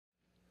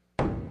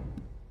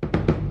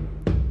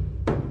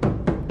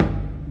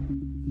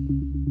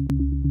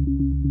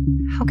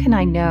How can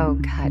I know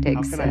God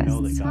exists? How can I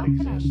know that God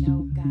exists? How can I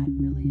know God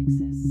really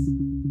exists?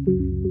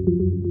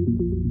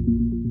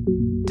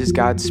 Does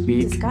God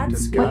speak? Does God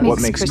speak?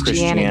 What makes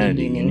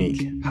Christianity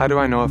unique? How do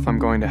I know if I'm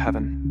going to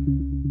heaven?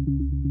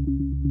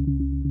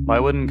 Why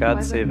wouldn't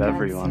God save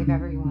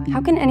everyone?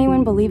 How can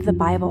anyone believe the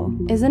Bible?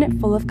 Isn't it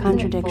full of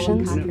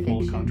contradictions? Isn't it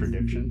full of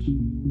contradictions?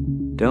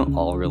 Don't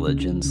all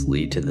religions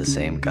lead to the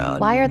same God?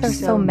 Why are there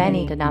so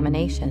many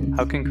denominations?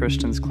 How can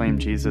Christians claim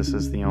Jesus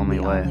is the only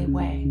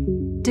way?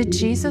 Did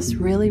Jesus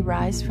really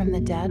rise from the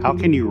dead? How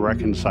can you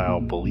reconcile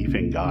belief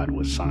in God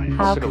with science?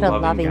 How could a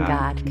loving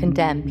God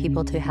condemn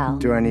people to hell?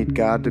 Do I need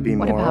God to be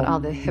What moral? about all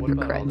the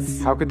hypocrites?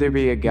 How could there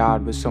be a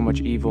God with so much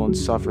evil and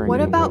suffering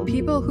What in the about world?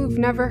 people who've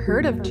never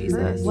heard of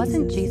Jesus?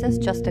 Wasn't Jesus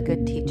just a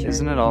good teacher?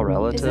 Isn't it all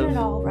relative? Isn't it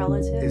all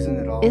relative?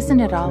 Isn't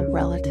it all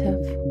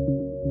relative?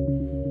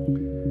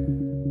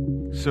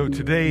 So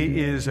today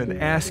is an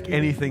Ask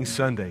Anything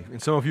Sunday.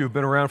 And some of you have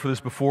been around for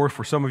this before.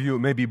 For some of you, it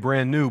may be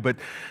brand new. But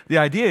the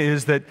idea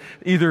is that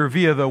either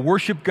via the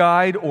worship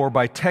guide or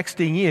by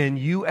texting in,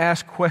 you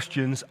ask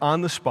questions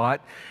on the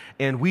spot,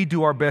 and we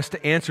do our best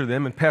to answer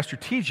them. And Pastor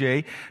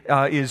TJ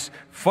is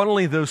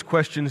funneling those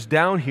questions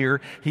down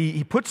here.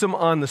 He puts them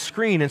on the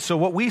screen. And so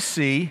what we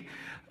see,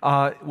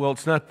 well,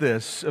 it's not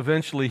this.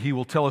 Eventually, he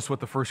will tell us what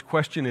the first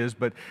question is,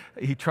 but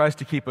he tries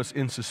to keep us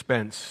in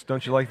suspense.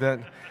 Don't you like that?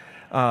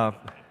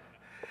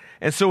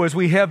 And so as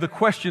we have the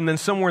question, then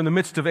somewhere in the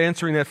midst of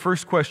answering that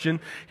first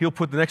question, he'll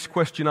put the next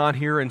question on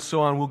here and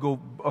so on. We'll go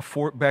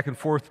back and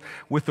forth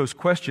with those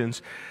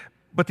questions.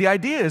 But the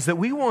idea is that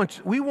we want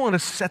to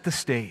set the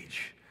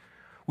stage.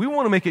 We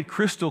want to make it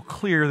crystal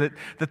clear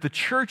that the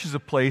church is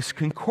a place,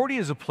 Concordia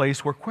is a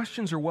place where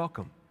questions are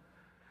welcome.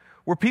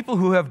 Where people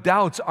who have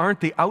doubts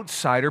aren't the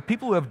outsider.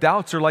 People who have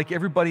doubts are like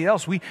everybody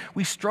else. We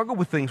struggle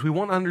with things. We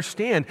want to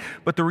understand.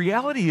 But the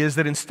reality is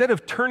that instead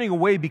of turning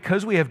away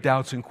because we have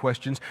doubts and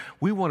questions,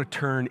 we want to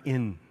turn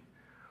in.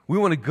 We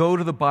want to go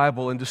to the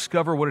Bible and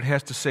discover what it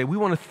has to say. We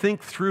want to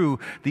think through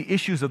the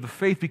issues of the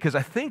faith, because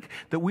I think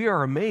that we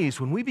are amazed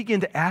when we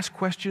begin to ask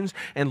questions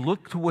and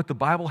look to what the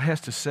Bible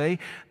has to say.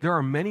 There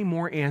are many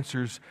more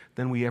answers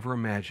than we ever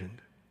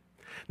imagined.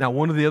 Now,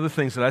 one of the other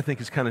things that I think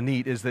is kind of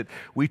neat is that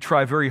we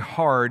try very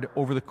hard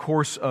over the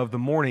course of the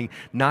morning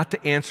not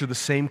to answer the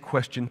same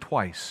question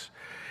twice.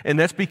 And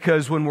that's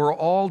because when we're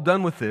all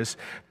done with this,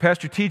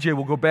 Pastor TJ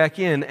will go back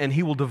in and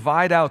he will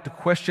divide out the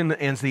question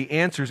and the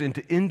answers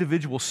into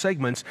individual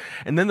segments,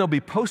 and then they'll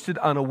be posted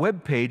on a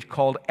web page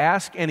called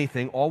Ask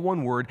Anything, all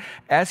one word,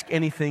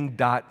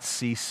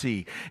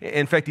 askanything.cc.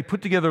 In fact, he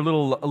put together a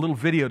little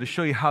video to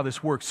show you how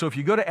this works. So if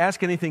you go to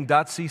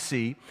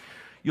askanything.cc,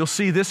 you'll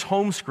see this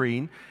home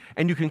screen,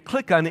 and you can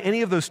click on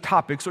any of those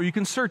topics, or you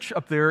can search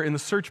up there in the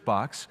search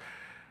box,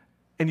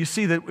 and you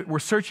see that we're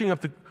searching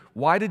up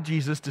why did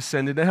Jesus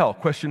descend into hell?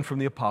 Question from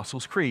the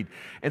Apostles' Creed.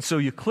 And so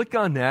you click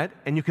on that,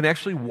 and you can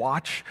actually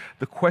watch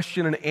the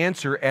question and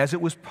answer as it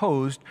was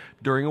posed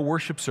during a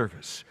worship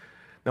service.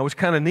 Now, what's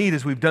kind of neat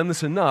is we've done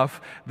this enough.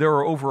 There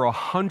are over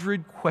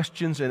 100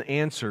 questions and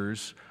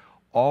answers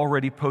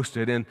already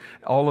posted, and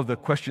all of the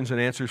questions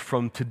and answers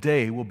from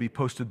today will be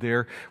posted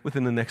there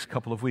within the next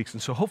couple of weeks.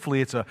 And so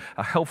hopefully it's a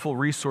helpful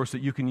resource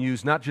that you can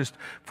use, not just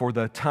for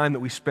the time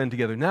that we spend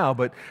together now,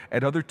 but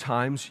at other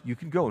times you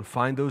can go and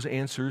find those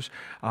answers.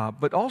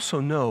 But also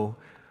know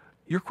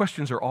your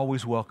questions are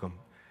always welcome.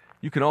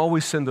 You can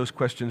always send those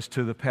questions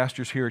to the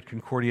pastors here at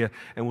Concordia,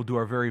 and we'll do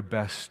our very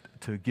best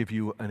to give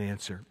you an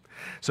answer.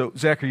 So,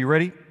 Zach, are you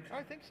ready?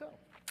 I think so.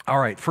 All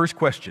right, first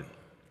question.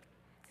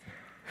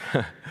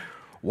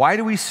 Why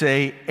do we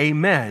say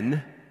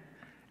amen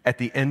at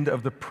the end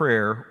of the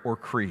prayer or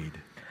creed?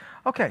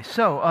 Okay,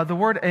 so the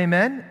word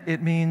amen,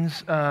 it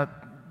means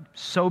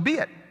so be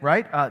it,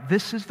 right?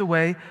 This is the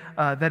way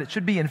that it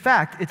should be. In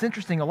fact, it's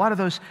interesting, a lot of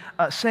those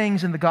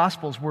sayings in the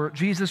Gospels where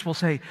Jesus will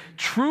say,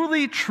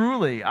 truly,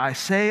 truly, I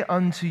say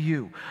unto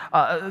you.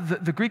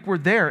 The Greek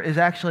word there is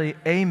actually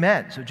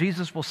amen. So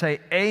Jesus will say,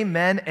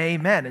 amen,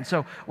 amen. And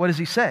so what is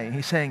he saying?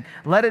 He's saying,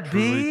 let it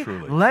be,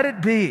 let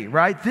it be,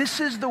 right? This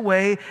is the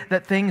way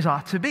that things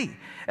ought to be.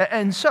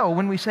 And so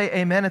when we say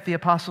amen at the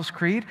Apostles'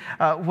 Creed,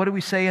 what do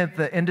we say at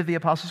the end of the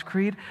Apostles'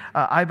 Creed?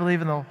 I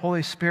believe in the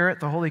Holy Spirit,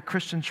 the Holy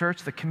Christian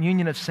Church, the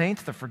communion of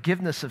saints, the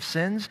forgiveness of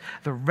sins,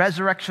 the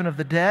resurrection of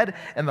the dead,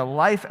 and the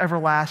life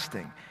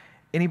everlasting.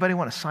 Anybody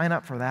want to sign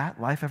up for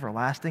that? Life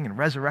everlasting and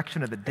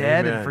resurrection of the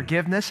dead and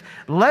forgiveness?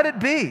 Let it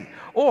be.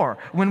 Or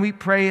when we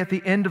pray at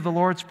the end of the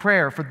Lord's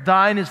Prayer, for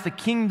thine is the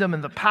kingdom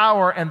and the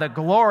power and the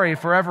glory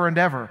forever and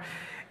ever.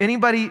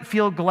 Anybody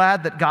feel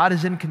glad that God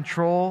is in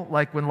control,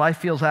 like when life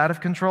feels out of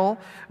control?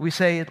 We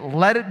say,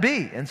 let it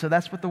be. And so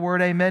that's what the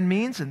word amen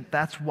means, and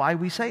that's why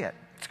we say it.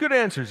 It's a good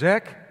answer,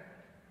 Zach.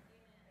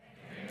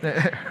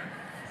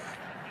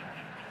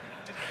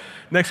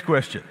 Next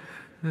question.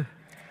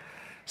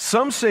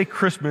 Some say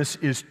Christmas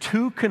is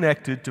too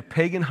connected to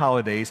pagan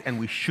holidays and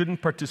we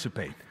shouldn't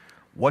participate.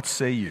 What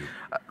say you?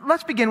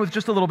 let's begin with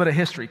just a little bit of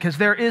history, because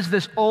there is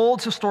this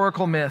old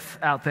historical myth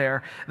out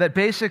there that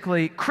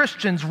basically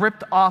Christians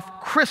ripped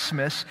off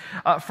Christmas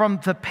from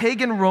the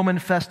pagan Roman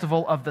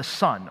festival of the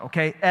sun,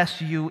 okay,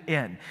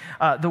 S-U-N.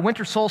 The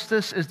winter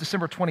solstice is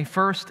December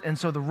 21st, and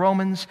so the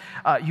Romans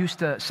used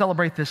to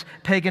celebrate this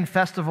pagan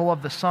festival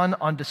of the sun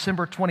on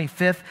December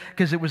 25th,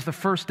 because it was the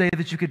first day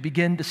that you could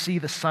begin to see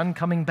the sun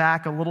coming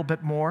back a little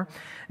bit more.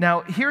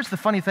 Now, here's the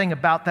funny thing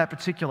about that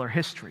particular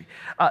history.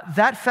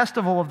 That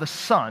festival of the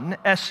sun,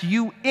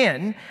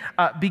 S-U-N,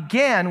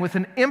 began with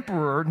an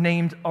emperor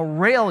named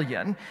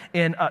Aurelian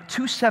in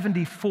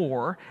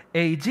 274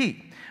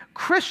 A.D.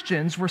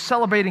 Christians were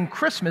celebrating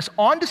Christmas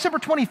on December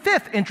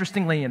 25th,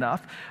 interestingly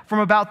enough, from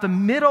about the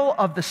middle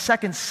of the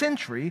 2nd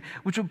century,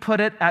 which would put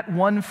it at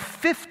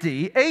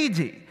 150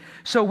 A.D.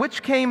 So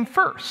which came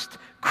first?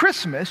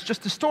 Christmas,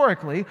 just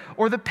historically,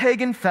 or the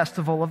pagan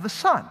festival of the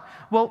sun?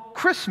 Well,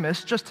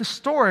 Christmas, just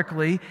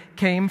historically,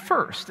 came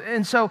first.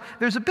 And so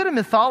there's a bit of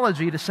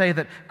mythology to say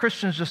that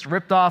Christians just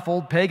ripped off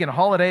old pagan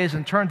holidays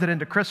and turned it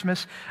into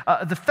Christmas.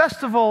 The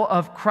festival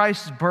of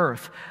Christ's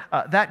birth,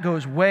 that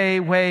goes way,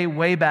 way,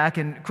 way back,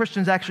 and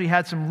Christians actually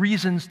had some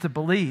reasons to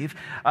believe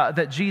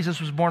that Jesus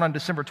was born on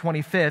December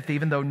 25th,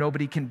 even though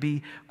nobody can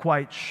be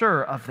quite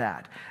sure of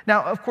that.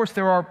 Now, of course,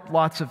 there are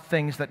lots of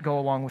things that go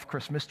along with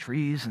Christmas,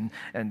 trees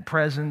and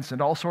presents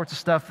and all sorts of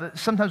stuff.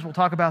 Sometimes we'll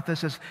talk about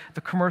this as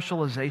the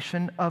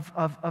commercialization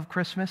of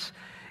Christmas.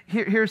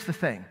 Here's the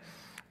thing.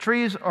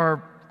 Trees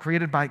are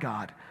created by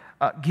God.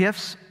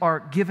 Gifts are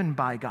given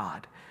by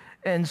God.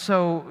 And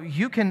so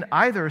you can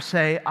either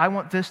say, I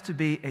want this to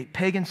be a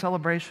pagan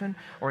celebration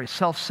or a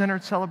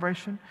self-centered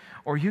celebration,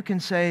 or you can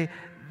say,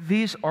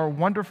 these are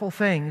wonderful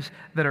things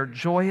that are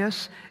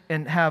joyous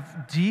and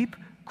have deep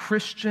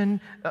Christian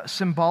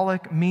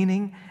symbolic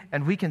meaning,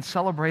 and we can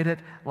celebrate it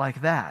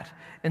like that.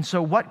 And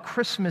so what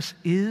Christmas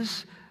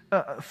is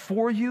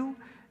for you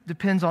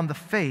depends on the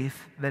faith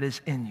that is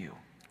in you.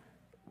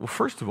 Well,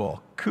 first of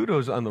all,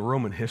 kudos on the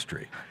Roman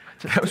history.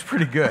 That was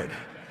pretty good.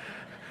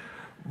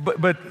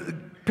 But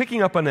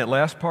picking up on that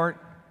last part,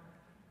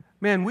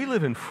 man, we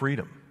live in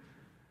freedom.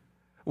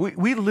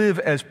 We live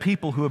as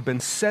people who have been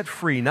set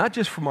free, not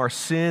just from our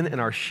sin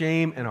and our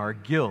shame and our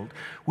guilt.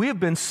 We have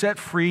been set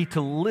free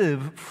to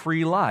live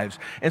free lives.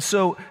 And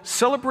so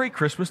celebrate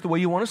Christmas the way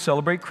you want to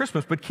celebrate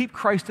Christmas, but keep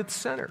Christ at the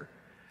center.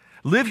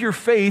 Live your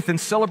faith and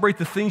celebrate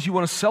the things you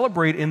want to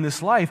celebrate in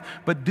this life,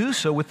 but do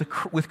so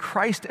with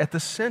Christ at the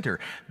center.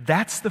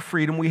 That's the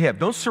freedom we have.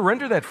 Don't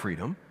surrender that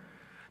freedom.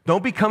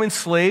 Don't become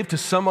enslaved to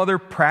some other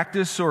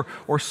practice or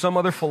some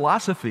other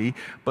philosophy,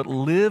 but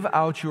live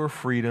out your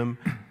freedom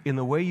in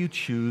the way you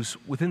choose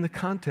within the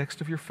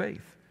context of your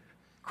faith.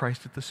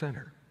 Christ at the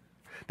center.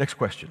 Next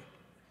question.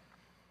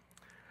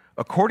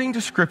 According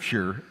to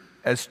Scripture,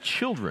 as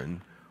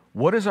children,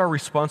 what is our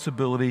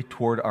responsibility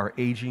toward our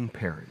aging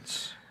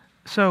parents?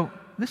 So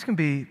this can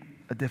be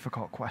a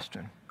difficult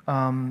question.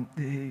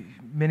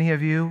 Many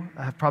of you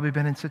have probably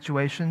been in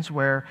situations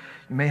where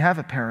you may have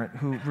a parent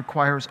who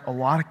requires a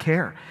lot of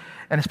care.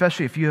 And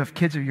especially if you have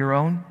kids of your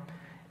own,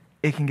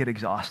 it can get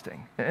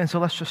exhausting. And so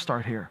let's just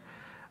start here.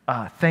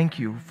 Thank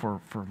you for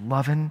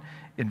loving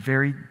in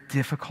very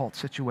difficult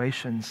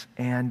situations.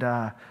 And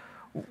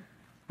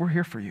we're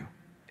here for you.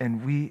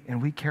 And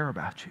we care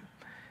about you.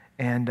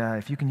 And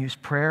if you can use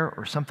prayer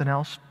or something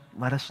else,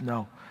 let us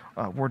know.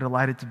 We're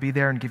delighted to be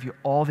there and give you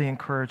all the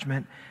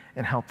encouragement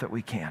and help that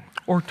we can.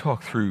 Or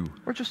talk through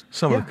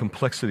some of the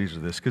complexities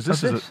of this,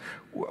 because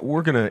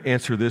we're going to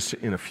answer this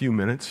in a few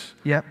minutes.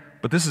 Yep.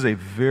 But this is a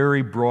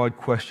very broad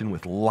question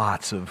with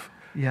lots of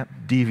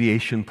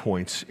deviation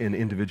points in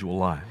individual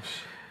lives.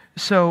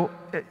 So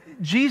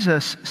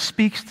Jesus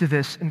speaks to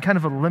this in kind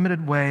of a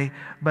limited way,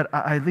 but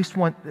I at least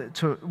want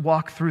to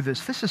walk through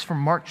this. This is from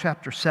Mark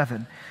chapter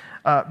 7,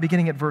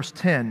 beginning at verse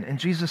 10. And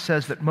Jesus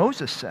says that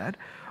Moses said,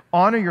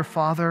 honor your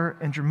father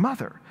and your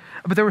mother.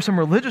 But there were some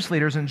religious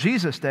leaders in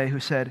Jesus' day who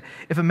said,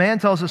 if a man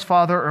tells his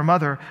father or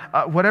mother,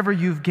 whatever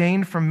you've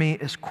gained from me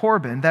is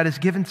Corban, that is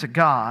given to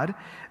God,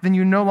 then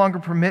you no longer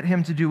permit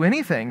him to do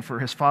anything for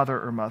his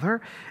father or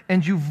mother,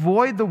 and you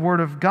void the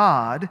word of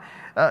God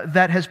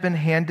that has been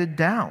handed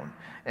down.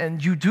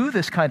 And you do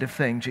this kind of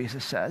thing,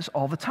 Jesus says,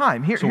 all the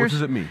time. So what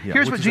does it mean?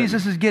 Here's what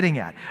Jesus is getting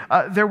at.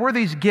 There were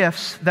these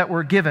gifts that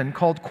were given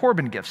called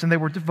Corban gifts, and they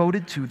were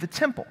devoted to the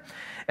temple.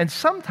 And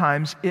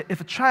sometimes, if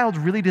a child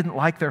really didn't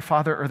like their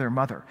father or their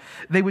mother,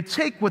 they would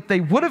take what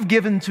they would have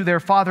given to their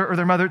father or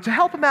their mother to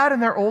help them out in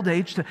their old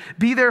age, to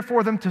be there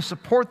for them, to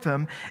support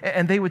them.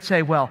 And they would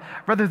say, well,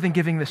 rather than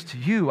giving this to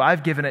you,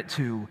 I've given it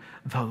to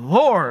the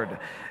Lord.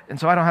 And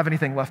so I don't have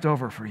anything left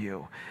over for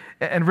you.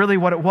 And really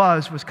what it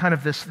was kind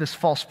of this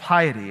false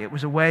piety. It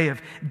was a way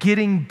of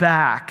getting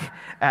back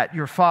at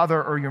your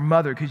father or your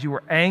mother because you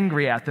were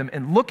angry at them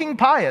and looking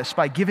pious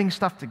by giving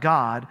stuff to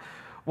God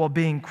while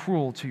being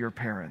cruel to your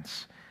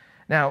parents.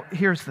 Now,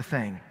 here's the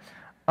thing.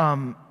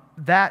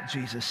 That,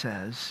 Jesus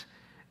says,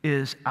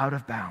 is out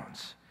of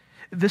bounds.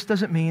 This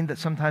doesn't mean that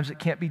sometimes it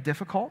can't be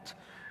difficult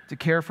to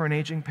care for an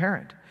aging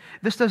parent.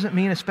 This doesn't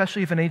mean,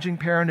 especially if an aging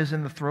parent is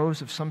in the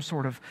throes of some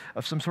sort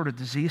of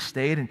disease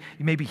state, and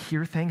you maybe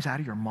hear things out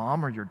of your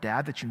mom or your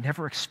dad that you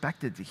never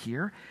expected to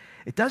hear.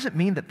 It doesn't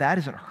mean that that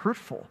isn't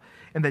hurtful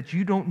and that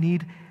you don't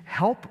need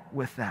help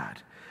with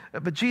that.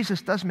 But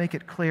Jesus does make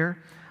it clear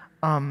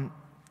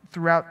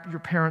throughout your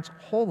parents'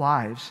 whole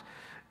lives,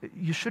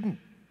 you shouldn't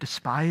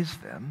despise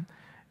them.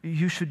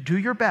 You should do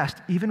your best,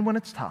 even when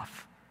it's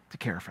tough, to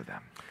care for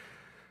them.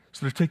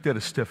 So to take that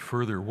a step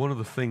further, one of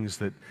the things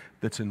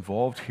that's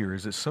involved here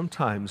is that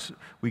sometimes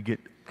we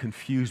get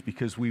confused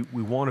because we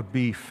want to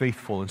be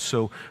faithful. And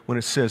so when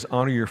it says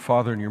honor your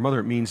father and your mother,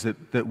 it means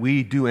that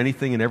we do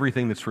anything and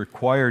everything that's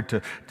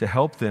required to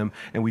help them,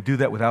 and we do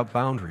that without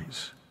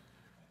boundaries.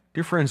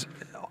 Dear friends,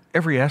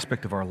 every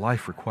aspect of our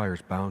life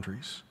requires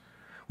boundaries.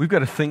 We've got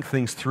to think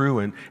things through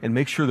and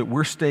make sure that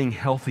we're staying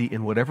healthy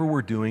in whatever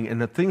we're doing, and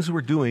the things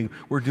we're doing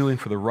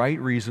for the right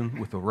reason,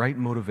 with the right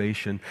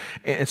motivation.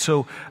 And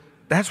so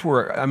that's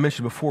where I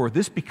mentioned before,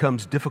 this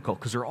becomes difficult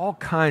because there are all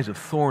kinds of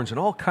thorns and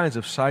all kinds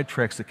of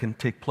sidetracks that can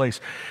take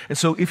place. And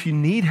so if you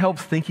need help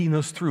thinking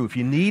those through, if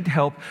you need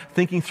help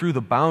thinking through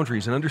the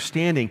boundaries and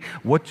understanding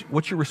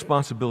what your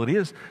responsibility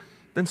is,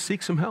 then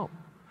seek some help.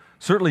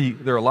 Certainly,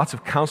 there are lots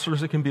of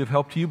counselors that can be of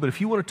help to you, but if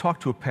you want to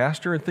talk to a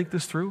pastor and think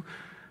this through,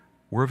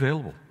 we're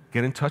available.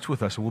 Get in touch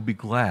with us, and we'll be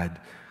glad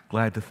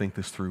to think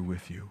this through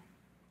with you.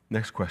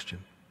 Next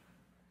question.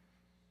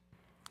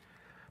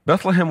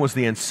 Bethlehem was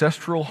the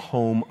ancestral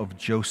home of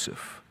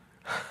Joseph.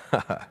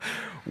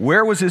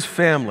 Where was his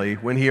family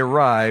when he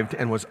arrived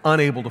and was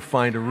unable to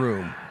find a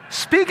room?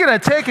 Speaking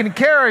of taking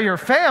care of your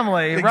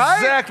family, right?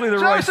 Exactly the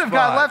right spot. Joseph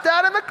got left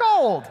out in the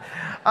cold.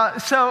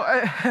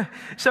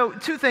 So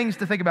two things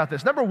to think about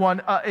this. Number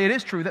one, it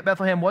is true that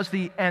Bethlehem was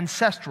the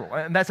ancestral,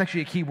 and that's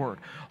actually a key word,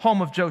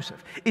 home of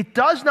Joseph. It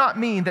does not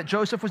mean that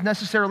Joseph was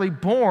necessarily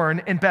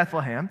born in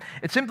Bethlehem.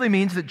 It simply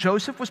means that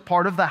Joseph was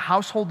part of the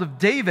household of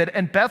David,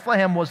 and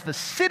Bethlehem was the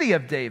city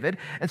of David.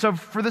 And so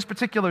for this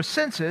particular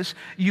census,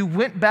 you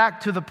went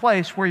back to the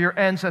place where your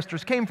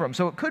ancestors came from.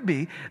 So it could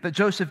be that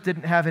Joseph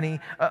didn't have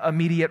any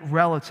immediate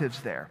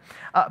relatives there.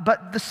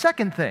 But the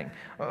second thing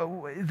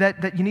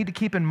that you need to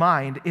keep in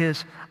mind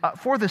is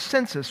for the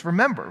census,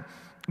 remember,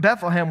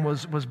 Bethlehem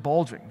was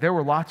bulging. There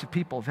were lots of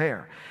people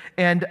there.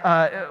 And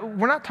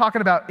we're not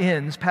talking about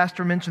inns.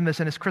 Pastor mentioned this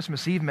in his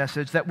Christmas Eve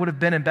message that would have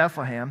been in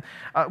Bethlehem.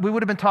 We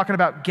would have been talking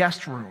about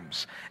guest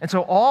rooms. And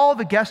so all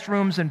the guest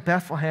rooms in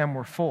Bethlehem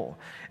were full.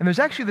 And there's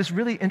actually this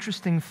really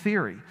interesting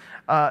theory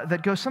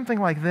that goes something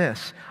like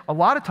this. A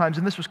lot of times,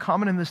 and this was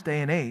common in this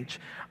day and age,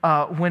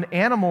 when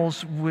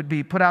animals would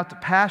be put out to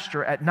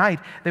pasture at night,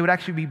 they would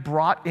actually be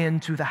brought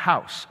into the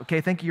house.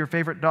 Okay, think of your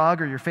favorite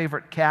dog or your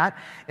favorite cat,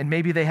 and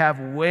maybe they have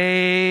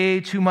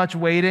way too much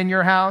weight in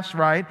your house,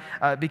 right?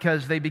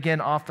 Because they begin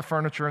off the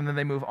furniture and then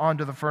they move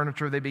onto the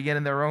furniture. They begin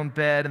in their own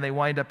bed and they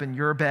wind up in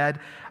your bed.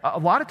 A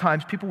lot of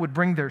times people would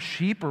bring their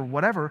sheep or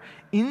whatever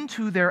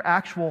into their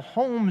actual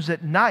homes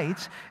at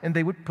night, and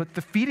they would put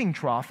the feeding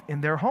trough in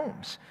their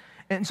homes.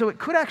 And so it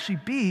could actually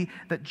be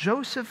that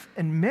Joseph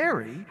and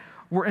Mary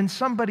were in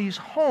somebody's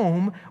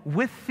home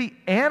with the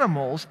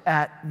animals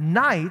at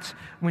night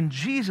when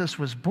Jesus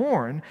was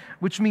born,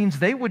 which means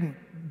they wouldn't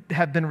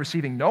have been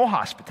receiving no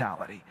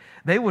hospitality.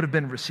 They would have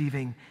been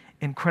receiving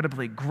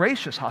incredibly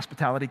gracious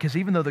hospitality, because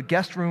even though the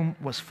guest room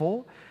was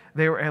full,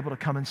 they were able to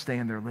come and stay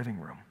in their living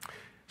room.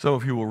 Some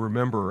of you will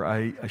remember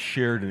I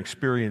shared an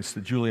experience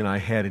that Julie and I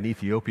had in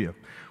Ethiopia,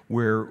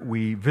 where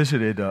we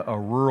visited a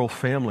rural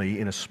family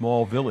in a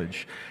small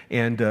village.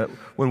 And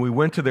when we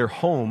went to their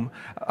home,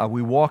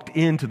 we walked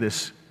into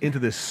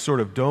this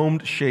sort of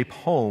domed-shaped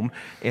home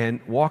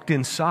and walked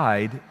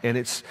inside, and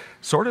it's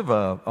sort of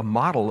a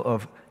model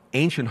of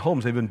ancient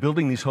homes. They've been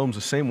building these homes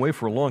the same way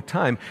for a long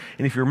time.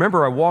 And if you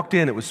remember, I walked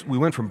in, we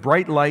went from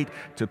bright light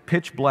to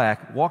pitch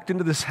black, walked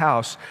into this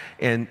house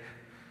and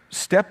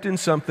stepped in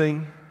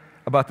something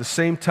about the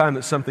same time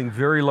that something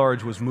very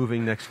large was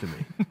moving next to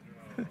me.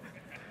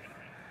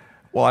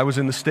 Well, I was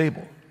in the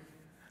stable.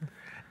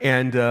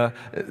 And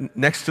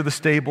next to the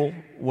stable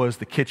was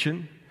the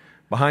kitchen.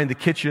 Behind the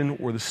kitchen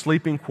were the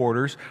sleeping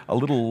quarters, a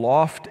little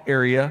loft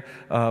area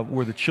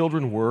where the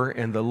children were,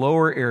 and the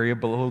lower area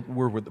below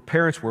where the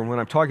parents were. And when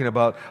I'm talking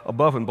about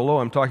above and below,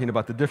 I'm talking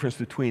about the difference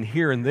between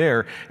here and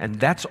there, and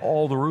that's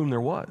all the room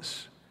there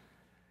was.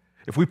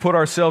 If we put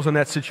ourselves in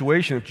that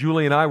situation, if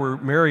Julie and I were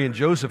Mary and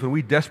Joseph and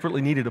we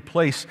desperately needed a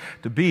place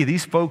to be,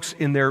 these folks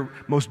in their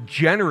most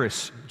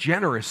generous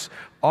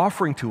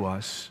offering to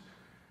us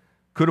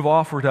could have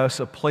offered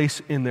us a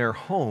place in their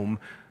home,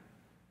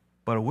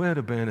 but it would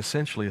have been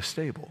essentially a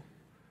stable.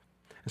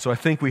 And so I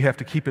think we have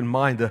to keep in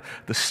mind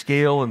the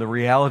scale and the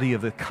reality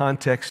of the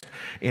context.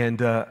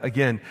 And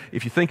again,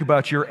 if you think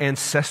about your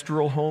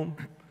ancestral home,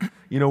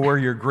 you know where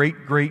your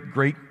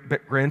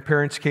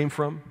great-great-great-grandparents came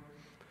from?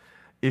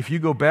 If you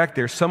go back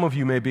there, some of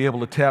you may be able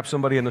to tap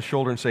somebody on the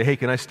shoulder and say, hey,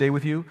 can I stay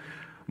with you?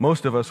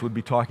 Most of us would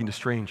be talking to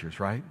strangers,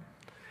 right?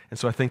 And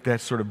so I think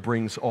that sort of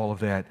brings all of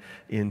that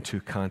into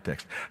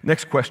context.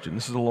 Next question.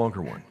 This is a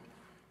longer one.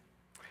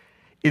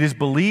 It is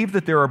believed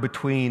that there are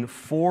between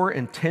 4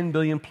 and 10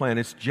 billion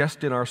planets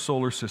just in our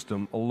solar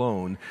system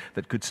alone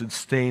that could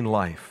sustain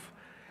life.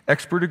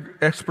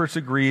 Experts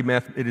agree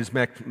it is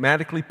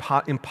mathematically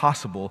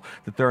impossible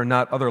that there are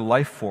not other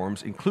life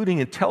forms, including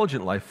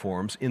intelligent life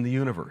forms, in the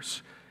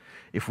universe.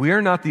 If we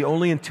are not the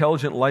only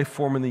intelligent life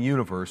form in the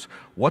universe,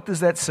 what does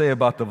that say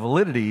about the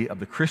validity of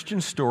the Christian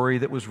story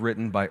that was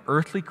written by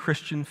earthly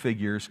Christian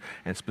figures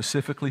and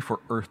specifically for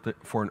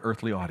an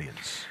earthly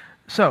audience?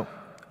 So,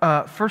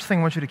 first thing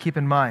I want you to keep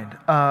in mind,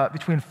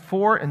 between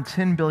 4 and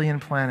 10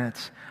 billion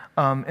planets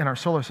in our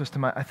solar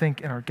system, I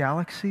think in our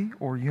galaxy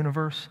or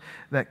universe,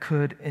 that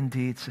could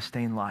indeed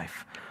sustain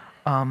life.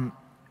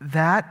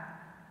 That,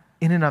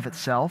 in and of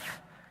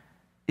itself,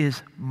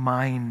 is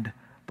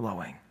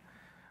mind-blowing.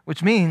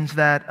 Which means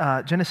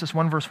that Genesis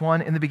 1 verse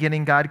 1, in the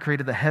beginning God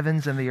created the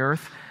heavens and the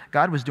earth.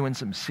 God was doing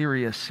some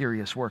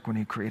serious work when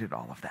he created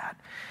all of that.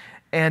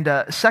 And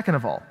second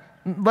of all,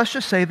 let's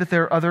just say that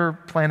there are other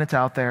planets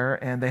out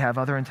there and they have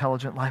other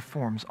intelligent life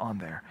forms on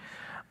there.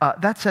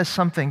 That says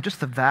something, just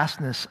the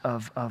vastness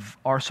of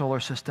our solar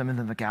system and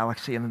then the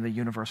galaxy and then the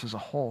universe as a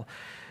whole,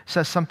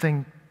 says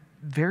something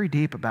very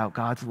deep about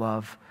God's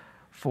love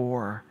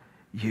for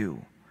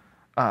you.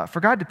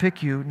 For God to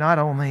pick you not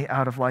only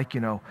out of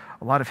a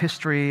lot of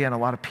history and a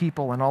lot of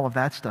people and all of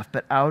that stuff,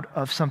 but out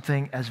of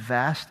something as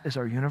vast as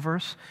our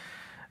universe,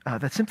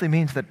 that simply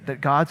means that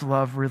God's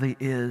love really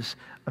is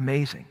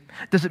amazing.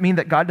 Does it mean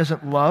that God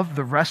doesn't love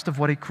the rest of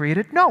what he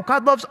created? No,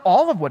 God loves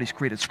all of what he's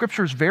created.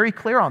 Scripture is very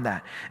clear on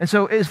that. And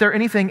so is there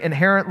anything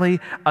inherently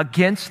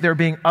against there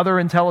being other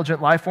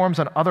intelligent life forms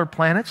on other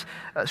planets?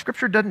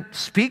 Scripture doesn't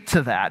speak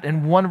to that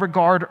in one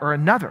regard or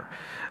another.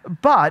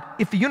 But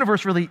if the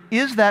universe really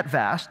is that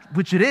vast,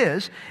 which it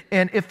is,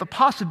 and if the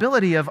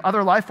possibility of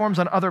other life forms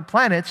on other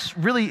planets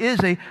really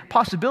is a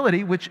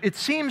possibility, which it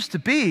seems to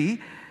be,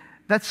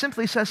 that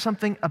simply says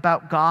something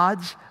about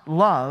God's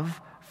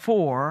love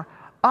for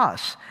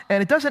us.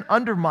 And it doesn't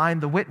undermine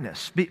the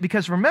witness.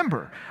 Because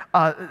remember,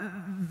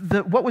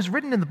 what was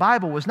written in the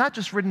Bible was not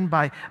just written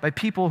by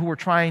people who were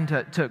trying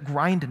to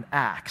grind an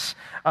axe.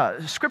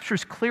 Scripture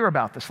is clear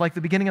about this, like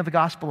the beginning of the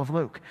Gospel of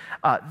Luke.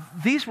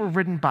 These were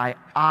written by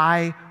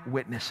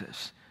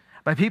eyewitnesses,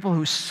 by people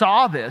who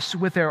saw this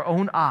with their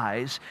own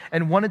eyes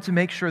and wanted to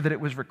make sure that it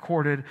was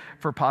recorded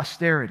for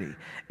posterity.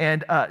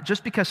 And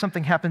just because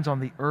something happens on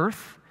the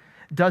earth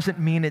doesn't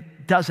mean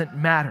it doesn't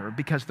matter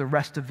because the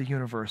rest of the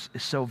universe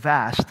is so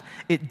vast.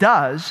 It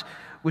does,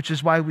 which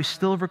is why we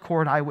still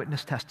record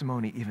eyewitness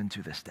testimony even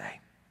to this day.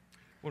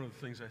 One of the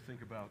things that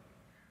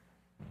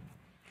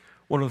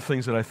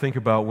I think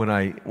about when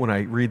I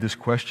read this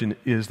question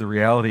is the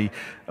reality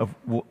of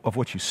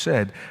what you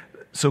said.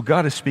 So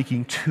God is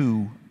speaking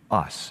to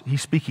us.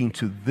 He's speaking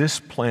to this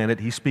planet.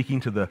 He's speaking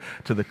to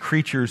the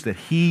creatures that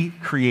he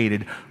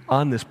created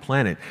on this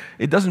planet.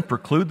 It doesn't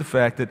preclude the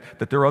fact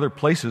that there are other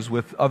places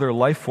with other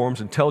life forms,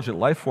 intelligent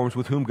life forms,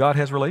 with whom God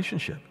has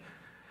relationship.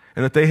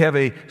 And that they have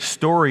a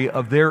story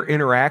of their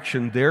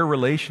interaction, their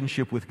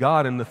relationship with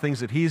God and the things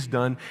that he's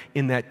done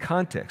in that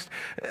context.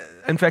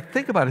 In fact,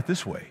 think about it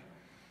this way.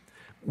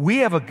 We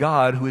have a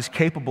God who is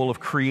capable of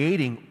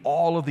creating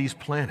all of these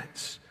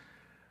planets.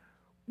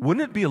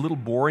 Wouldn't it be a little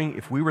boring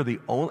if we were the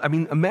only... I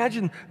mean,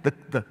 imagine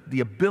the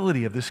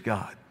ability of this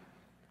God.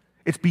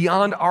 It's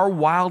beyond our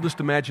wildest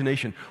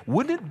imagination.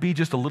 Wouldn't it be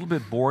just a little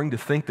bit boring to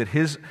think that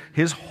his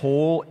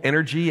whole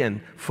energy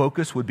and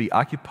focus would be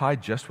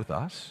occupied just with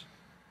us?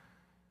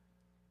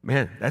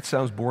 Man, that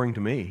sounds boring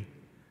to me.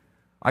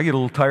 I get a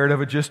little tired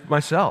of it just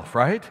myself,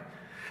 right?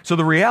 So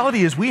the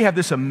reality is we have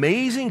this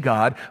amazing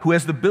God who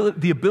has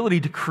the ability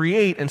to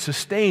create and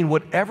sustain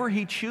whatever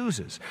he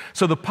chooses.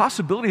 So the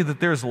possibility that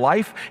there's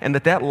life and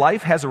that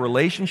life has a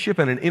relationship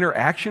and an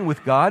interaction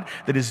with God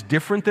that is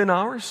different than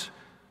ours,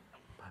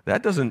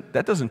 that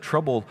doesn't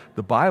trouble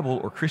the Bible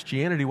or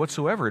Christianity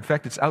whatsoever. In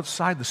fact, it's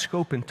outside the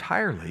scope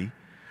entirely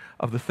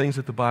of the things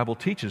that the Bible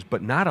teaches,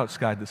 but not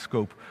outside the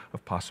scope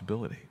of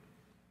possibility.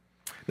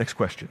 Next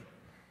question.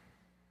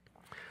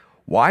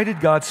 Why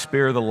didn't God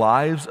spare the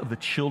lives of the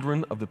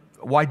children of the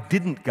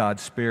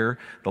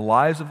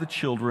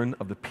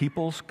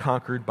peoples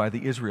conquered by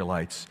the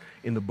Israelites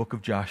in the book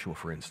of Joshua,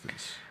 for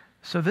instance?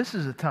 So this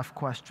is a tough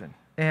question.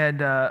 And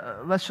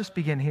let's just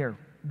begin here.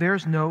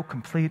 There's no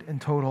complete and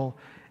total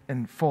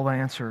and full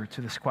answer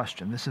to this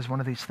question. This is one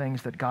of these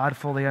things that God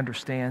fully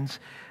understands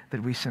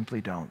that we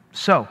simply don't.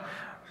 So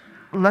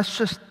let's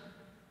just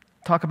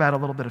talk about a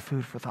little bit of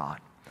food for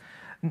thought.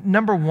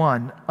 Number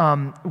one,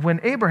 when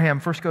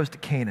Abraham first goes to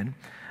Canaan,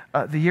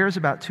 the year is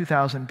about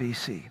 2000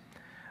 BC.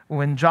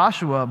 When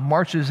Joshua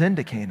marches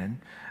into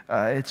Canaan,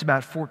 it's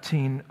about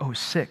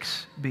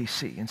 1406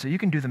 BC. And so you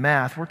can do the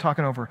math. We're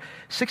talking over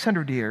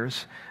 600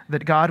 years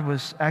that God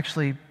was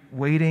actually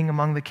waiting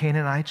among the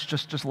Canaanites,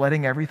 just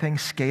letting everything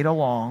skate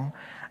along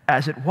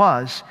as it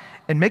was.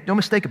 And make no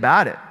mistake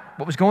about it,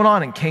 what was going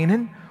on in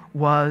Canaan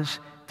was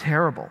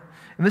terrible.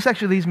 And this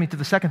actually leads me to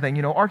the second thing.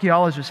 You know,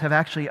 archaeologists have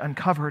actually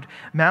uncovered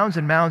mounds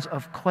and mounds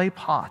of clay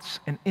pots,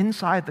 and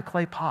inside the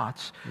clay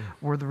pots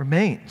were the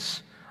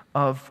remains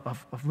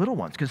of little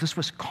ones, because this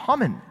was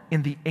common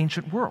in the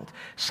ancient world.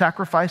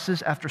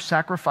 Sacrifices after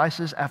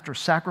sacrifices after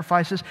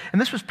sacrifices.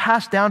 And this was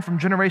passed down from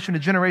generation to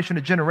generation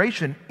to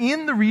generation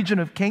in the region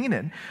of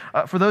Canaan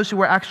for those who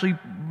were actually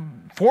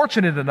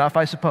fortunate enough,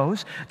 I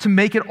suppose, to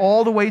make it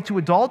all the way to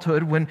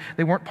adulthood when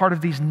they weren't part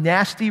of these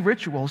nasty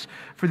rituals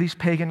for these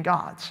pagan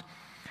gods.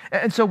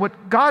 And so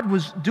what God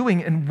was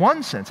doing, in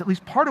one sense, at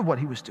least part of what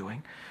he was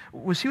doing,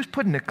 was he was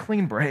putting a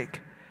clean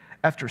break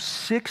after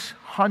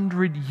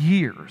 600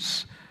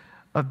 years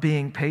of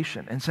being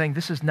patient and saying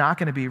this is not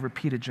going to be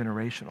repeated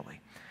generationally.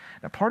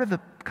 Now, part of the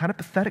kind of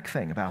pathetic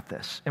thing about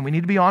this, and we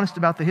need to be honest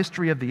about the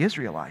history of the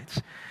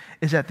Israelites,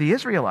 is that the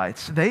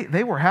Israelites,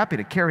 they were happy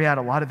to carry out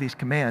a lot of these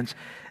commands,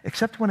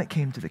 except when it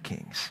came to the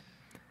kings.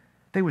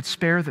 They would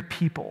spare the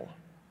people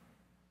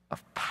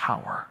of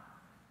power,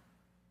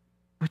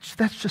 which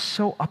that's just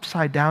so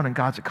upside down in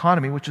God's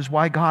economy, which is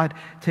why God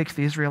takes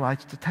the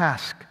Israelites to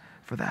task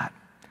for that.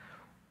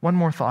 One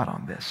more thought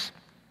on this.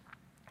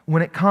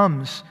 When it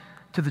comes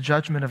to the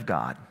judgment of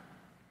God,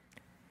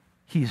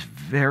 he's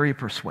very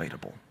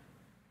persuadable.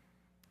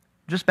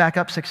 Just back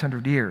up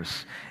 600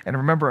 years and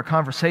remember a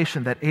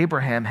conversation that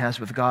Abraham has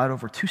with God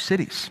over two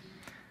cities,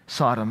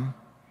 Sodom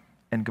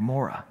and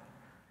Gomorrah.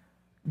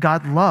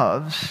 God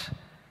loves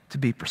to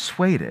be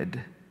persuaded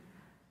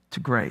to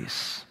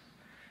grace.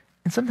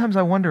 And sometimes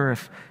I wonder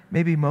if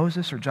maybe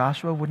Moses or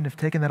Joshua wouldn't have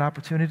taken that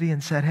opportunity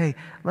and said, hey,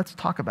 let's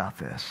talk about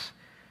this,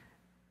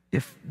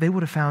 if they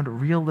would have found a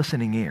real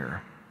listening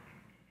ear,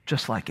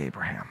 just like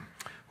Abraham.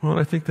 Well,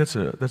 I think that's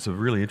a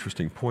really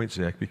interesting point,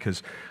 Zach,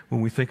 because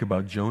when we think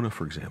about Jonah,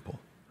 for example,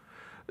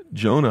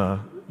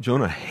 Jonah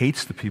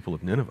hates the people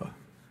of Nineveh.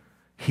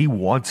 He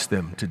wants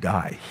them to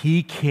die.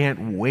 He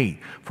can't wait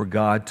for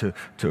God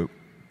to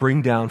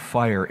bring down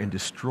fire and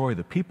destroy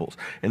the peoples.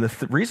 And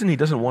the reason he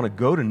doesn't want to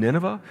go to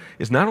Nineveh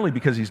is not only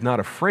because he's not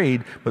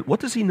afraid, but what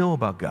does he know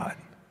about God?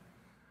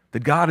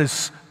 That God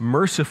is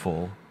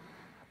merciful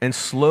and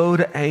slow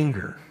to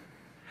anger.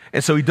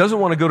 And so he doesn't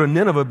want to go to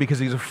Nineveh because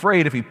he's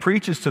afraid if he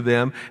preaches to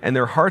them and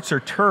their hearts are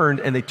turned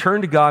and they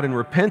turn to God in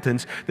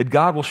repentance, that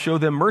God will show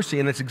them mercy.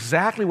 And it's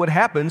exactly what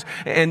happens.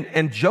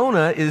 And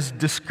Jonah is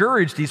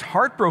discouraged. He's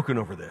heartbroken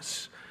over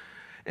this.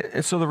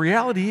 And so the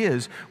reality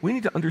is, we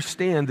need to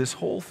understand this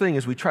whole thing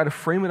as we try to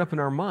frame it up in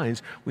our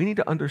minds. We need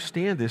to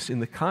understand this in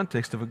the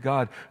context of a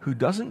God who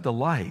doesn't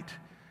delight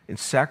in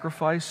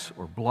sacrifice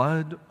or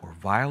blood or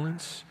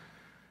violence.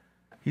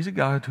 He's a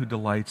God who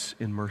delights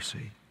in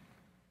mercy.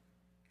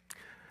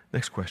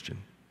 Next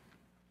question.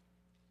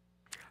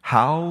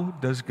 How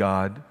does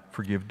God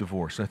forgive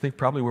divorce? And I think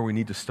probably where we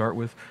need to start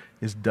with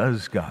is,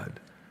 does God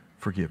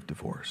forgive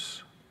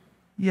divorce?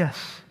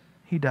 Yes,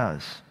 he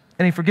does.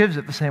 And he forgives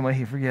it the same way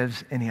he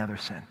forgives any other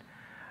sin,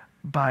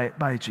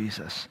 by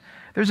Jesus.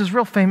 There's this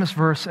real famous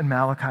verse in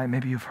Malachi,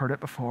 maybe you've heard it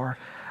before,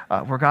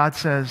 where God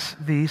says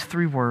these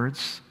three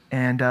words,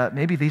 and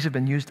maybe these have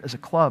been used as a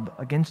club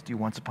against you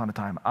once upon a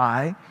time.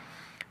 I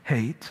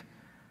hate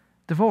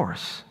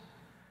divorce.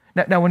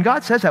 Now, when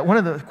God says that, one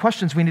of the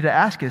questions we need to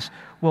ask is,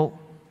 well,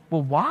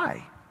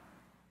 why?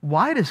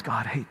 Why does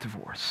God hate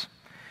divorce?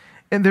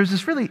 And there's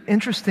this really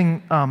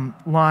interesting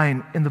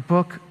line in the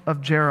book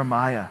of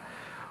Jeremiah,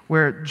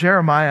 where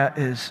Jeremiah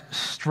is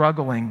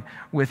struggling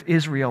with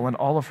Israel and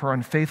all of her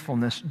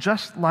unfaithfulness,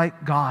 just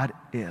like God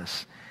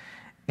is.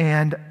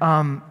 And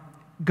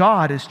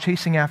God is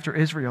chasing after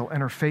Israel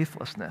and her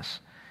faithlessness.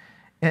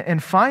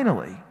 And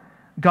finally,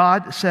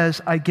 God says,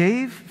 I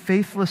gave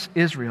faithless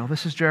Israel,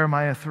 this is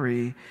Jeremiah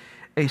 3,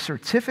 a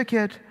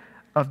certificate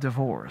of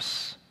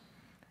divorce,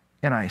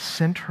 and I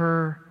sent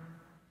her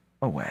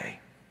away.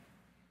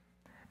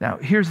 Now,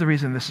 here's the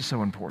reason this is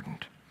so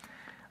important.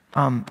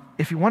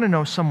 If you want to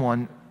know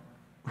someone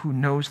who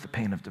knows the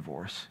pain of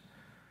divorce,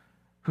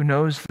 who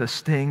knows the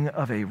sting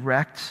of a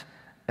wrecked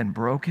and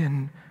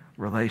broken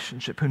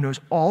relationship, who knows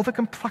all the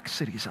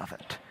complexities of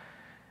it,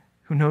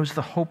 who knows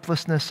the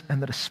hopelessness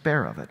and the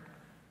despair of it,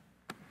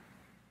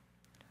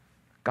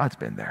 God's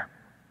been there.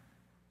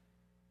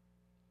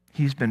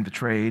 He's been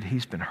betrayed.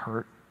 He's been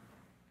hurt.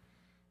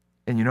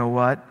 And you know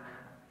what?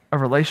 A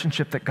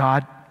relationship that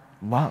God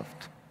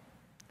loved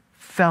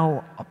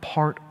fell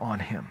apart on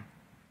him.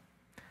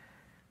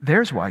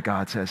 There's why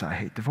God says, I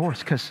hate divorce,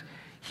 because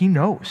he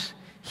knows.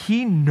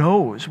 He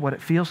knows what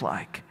it feels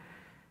like.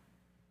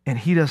 And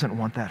he doesn't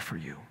want that for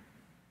you.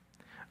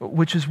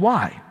 Which is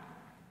why,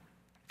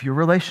 if your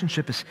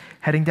relationship is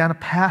heading down a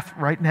path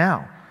right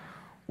now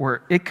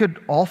where it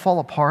could all fall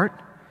apart,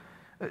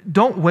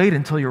 don't wait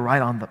until you're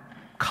right on the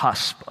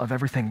cusp of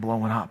everything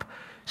blowing up.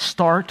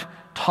 Start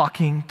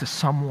talking to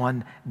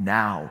someone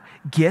now.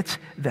 Get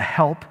the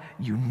help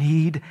you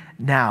need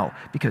now,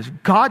 because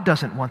God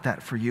doesn't want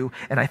that for you.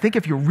 And I think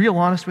if you're real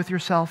honest with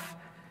yourself,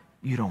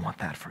 you don't want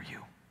that for you.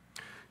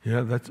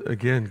 Yeah, that's,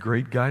 again,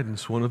 great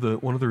guidance. One of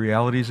the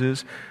realities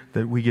is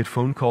that we get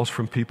phone calls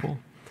from people,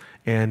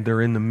 and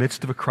they're in the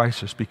midst of a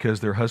crisis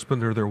because their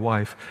husband or their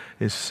wife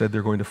has said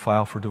they're going to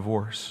file for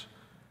divorce.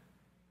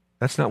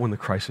 That's not when the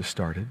crisis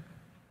started.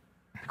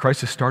 The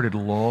crisis started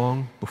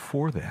long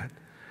before that.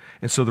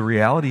 And so the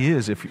reality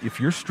is, if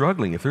you're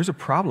struggling, if there's a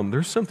problem,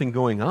 there's something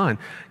going on,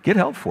 get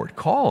help for it.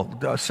 Call,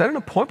 set an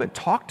appointment,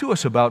 talk to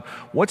us about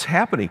what's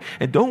happening.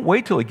 And don't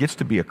wait till it gets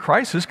to be a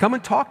crisis. Come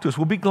and talk to us.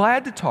 We'll be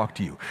glad to talk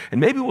to you. And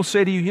maybe we'll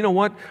say to you, you know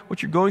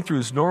what you're going through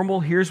is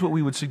normal. Here's what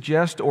we would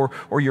suggest, or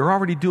you're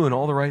already doing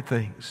all the right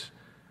things.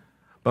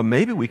 But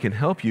maybe we can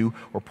help you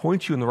or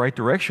point you in the right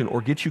direction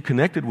or get you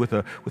connected with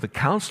a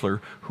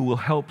counselor who will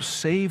help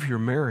save your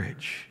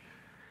marriage,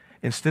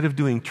 instead of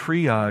doing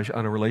triage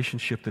on a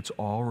relationship that's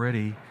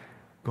already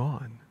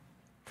gone.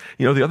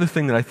 You know, the other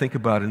thing that I think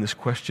about in this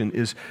question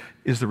is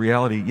the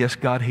reality, yes,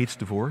 God hates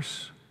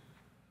divorce,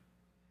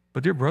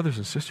 but dear brothers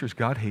and sisters,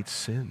 God hates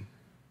sin.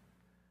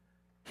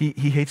 He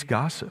hates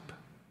gossip.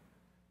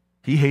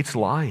 He hates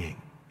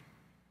lying.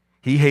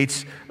 He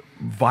hates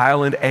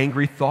violent,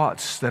 angry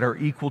thoughts that are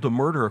equal to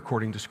murder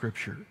according to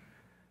Scripture.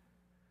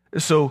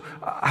 So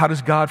how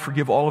does God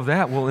forgive all of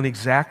that? Well, in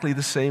exactly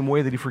the same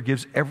way that He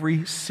forgives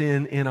every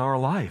sin in our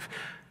life,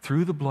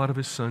 through the blood of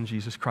His Son,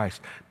 Jesus Christ.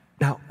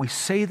 Now, we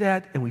say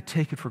that and we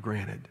take it for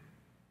granted.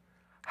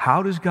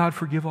 How does God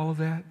forgive all of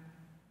that?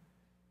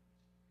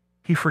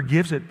 He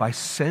forgives it by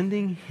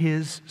sending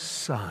His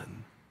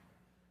Son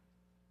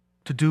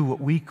to do what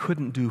we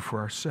couldn't do for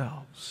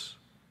ourselves.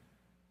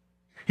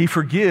 He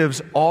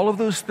forgives all of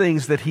those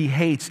things that He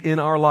hates in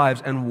our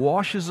lives and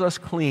washes us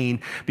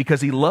clean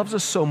because He loves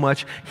us so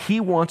much, He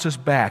wants us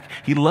back.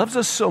 He loves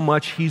us so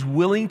much, He's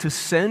willing to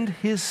send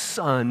His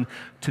Son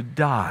to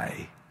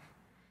die,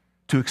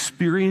 to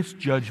experience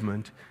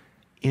judgment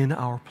in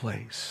our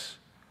place.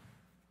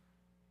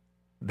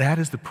 That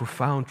is the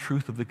profound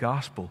truth of the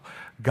gospel.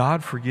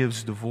 God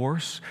forgives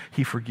divorce,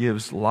 He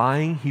forgives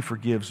lying, He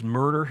forgives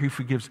murder, He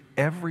forgives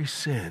every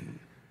sin,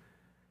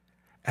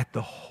 at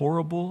the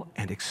horrible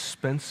and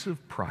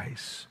expensive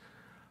price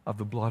of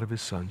the blood of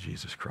His Son,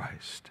 Jesus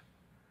Christ.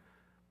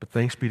 But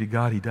thanks be to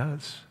God, He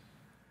does,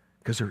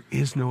 because there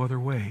is no other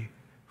way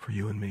for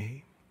you and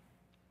me.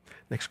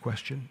 Next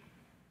question.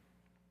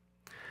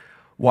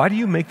 Why do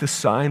you make the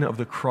sign of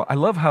the cross? I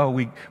love how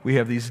we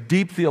have these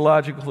deep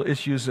theological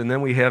issues and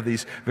then we have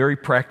these very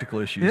practical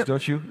issues,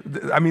 don't you?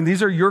 I mean,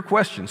 these are your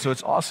questions, so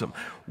it's awesome.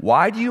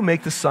 Why do you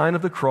make the sign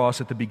of the cross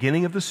at the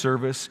beginning of the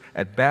service,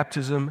 at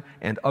baptism,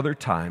 and other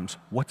times?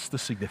 What's the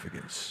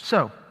significance?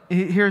 So,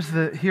 here's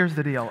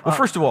the deal. Well,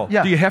 first of all,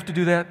 do you have to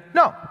do that?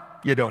 No.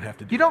 You don't have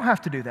to do that. You don't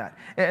have to do that.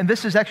 And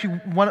this is actually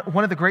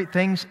one of the great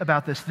things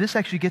about this. This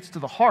actually gets to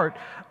the heart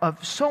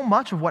of so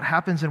much of what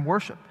happens in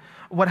worship.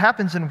 What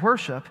happens in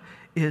worship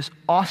is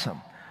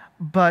awesome.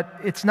 But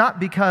it's not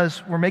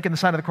because we're making the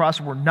sign of the cross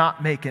and we're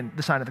not making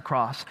the sign of the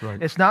cross.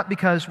 Right. It's not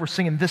because we're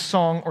singing this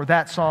song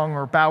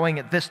or bowing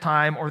at this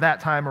time or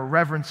that time or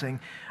reverencing.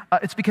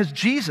 It's because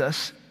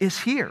Jesus is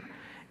here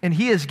and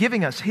He is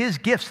giving us His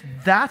gifts.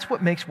 That's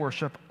what makes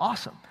worship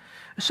awesome.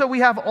 So we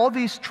have all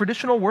these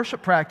traditional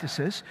worship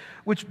practices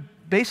which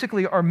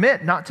basically are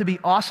meant not to be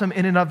awesome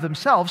in and of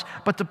themselves,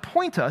 but to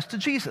point us to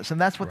Jesus,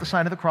 and that's what the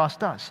sign of the cross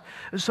does.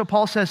 So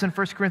Paul says in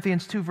 1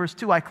 Corinthians 2, verse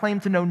 2, I claim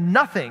to know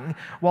nothing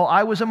while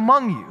I was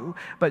among you,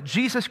 but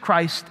Jesus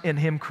Christ and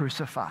Him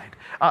crucified.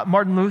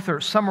 Martin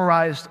Luther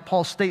summarized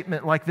Paul's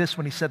statement like this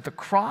when he said, the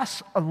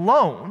cross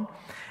alone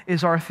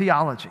is our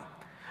theology.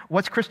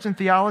 What's Christian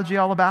theology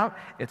all about?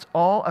 It's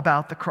all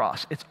about the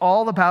cross. It's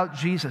all about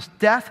Jesus'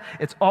 death.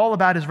 It's all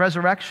about His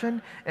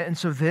resurrection. And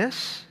so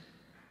this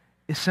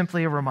is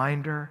simply a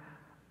reminder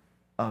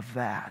of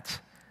that.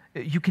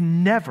 You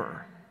can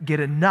never get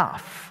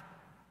enough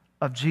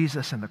of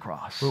Jesus and the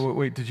cross.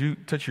 Wait, did you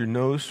touch your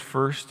nose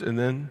first and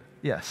then?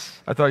 Yes.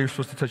 I thought you were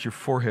supposed to touch your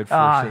forehead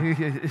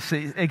first.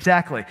 See,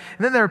 exactly.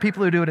 And then there are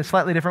people who do it in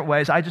slightly different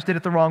ways. I just did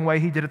it the wrong way.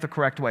 He did it the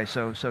correct way.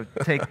 So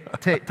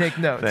take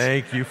notes.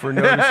 Thank you for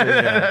noticing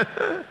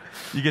that.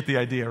 You get the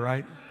idea,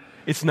 right?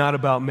 It's not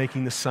about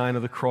making the sign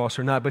of the cross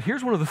or not. But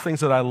here's one of the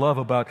things that I love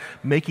about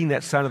making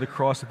that sign of the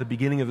cross at the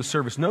beginning of the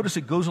service. Notice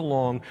it goes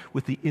along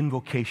with the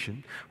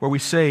invocation, where we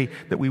say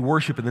that we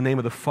worship in the name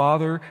of the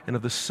Father and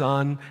of the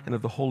Son and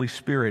of the Holy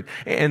Spirit.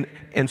 And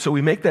so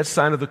we make that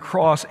sign of the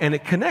cross, and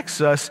it connects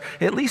us,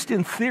 at least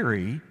in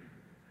theory,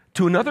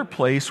 to another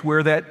place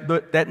where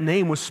that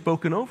name was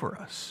spoken over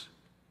us,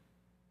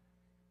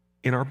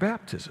 in our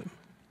baptism.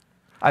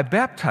 I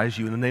baptize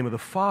you in the name of the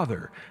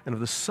Father and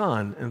of the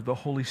Son and of the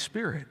Holy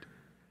Spirit.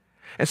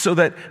 And so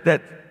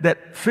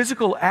that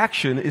physical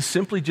action is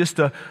simply just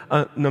a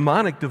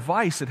mnemonic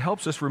device that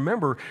helps us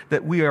remember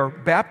that we are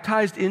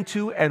baptized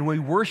into and we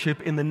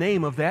worship in the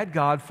name of that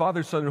God,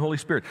 Father, Son, and Holy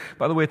Spirit.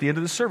 By the way, at the end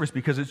of the service,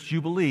 because it's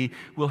Jubilee,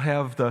 we'll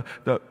have the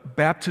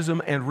baptism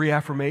and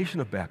reaffirmation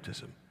of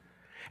baptism.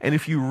 And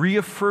if you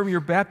reaffirm your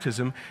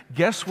baptism,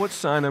 guess what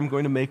sign I'm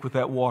going to make with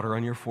that water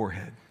on your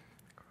forehead?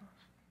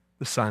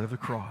 The sign of the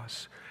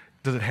cross.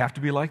 Does it have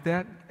to be like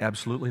that?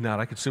 Absolutely not.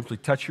 I could simply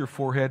touch your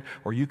forehead,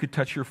 or you could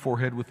touch your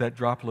forehead with that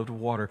droplet of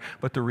water.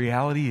 But the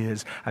reality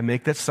is, I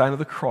make that sign of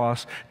the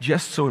cross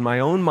just so in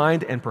my own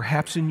mind and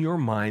perhaps in your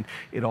mind,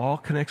 it all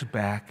connects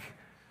back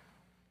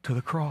to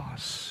the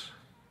cross,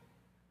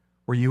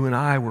 where you and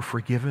I were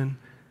forgiven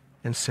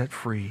and set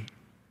free,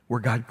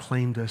 where God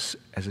claimed us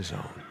as His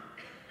own.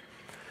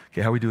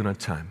 Okay, how are we doing on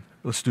time?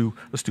 Let's do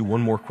one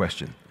more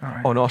question. All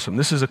right. Oh, and awesome.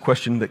 This is a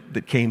question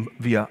that came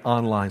via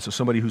online, so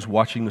somebody who's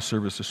watching the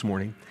service this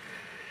morning.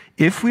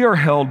 If we are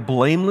held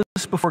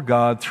blameless before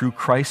God through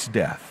Christ's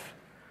death,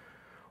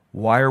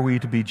 why are we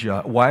to be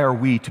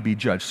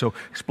judged? So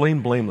explain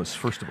blameless,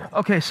 first of all.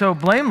 Okay, so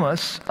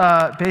blameless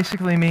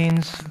basically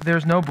means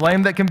there's no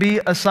blame that can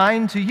be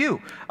assigned to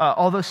you.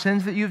 All those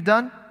sins that you've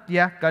done,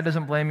 yeah, God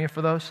doesn't blame you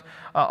for those.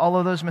 All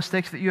of those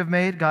mistakes that you have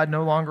made, God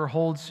no longer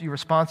holds you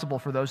responsible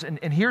for those.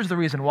 And here's the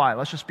reason why.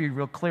 Let's just be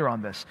real clear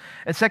on this.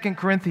 In 2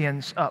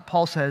 Corinthians,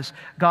 Paul says,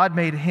 God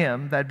made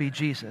him, that'd be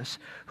Jesus,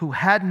 who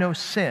had no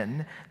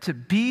sin, to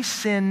be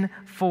sin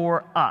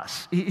for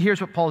us.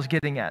 Here's what Paul's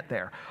getting at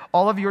there.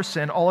 All of your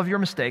sin, all of your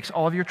mistakes,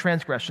 all of your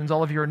transgressions,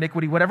 all of your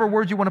iniquity, whatever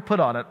word you want to put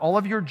on it, all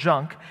of your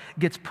junk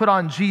gets put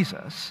on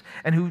Jesus.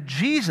 And who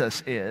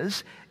Jesus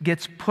is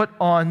gets put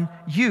on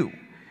you.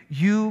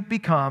 You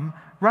become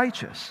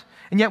righteous.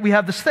 And yet we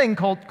have this thing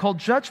called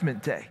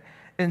Judgment Day.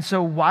 And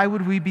so why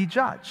would we be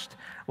judged?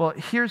 Well,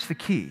 here's the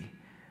key.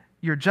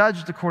 You're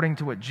judged according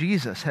to what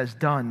Jesus has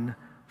done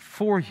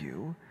for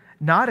you,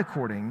 not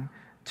according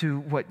to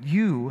what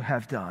you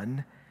have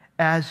done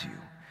as you.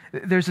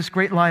 There's this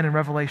great line in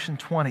Revelation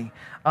 20.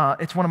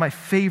 It's one of my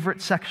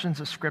favorite sections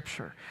of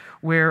Scripture,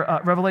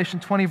 where Revelation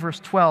 20, verse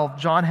 12,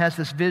 John has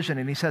this vision,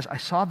 and he says, I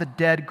saw the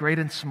dead, great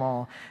and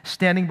small,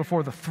 standing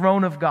before the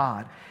throne of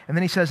God. And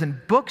then he says,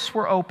 and books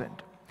were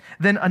opened.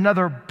 Then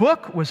another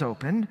book was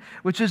opened,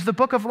 which is the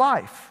book of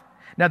life.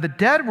 Now the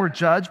dead were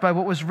judged by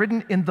what was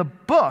written in the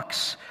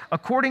books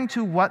according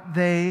to what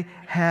they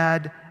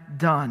had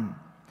done.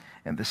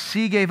 And the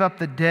sea gave up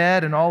the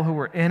dead and all who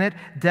were in it.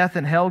 Death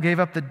and hell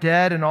gave up the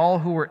dead and all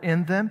who were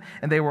in them.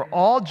 And they were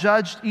all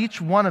judged, each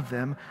one of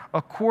them,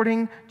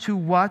 according to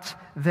what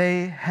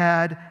they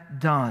had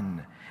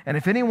done. And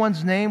if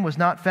anyone's name was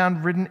not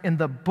found written in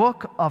the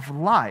book of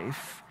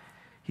life,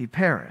 he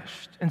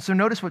perished. And so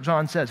notice what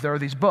John says. There are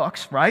these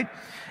books, right?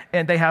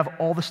 And they have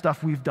all the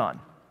stuff we've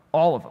done.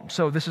 All of them.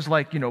 So this is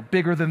like,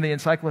 bigger than the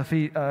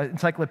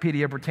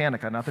Encyclopedia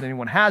Britannica. Not that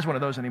anyone has one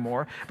of those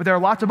anymore, but there are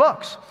lots of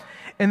books.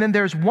 And then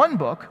there's one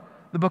book,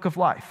 the book of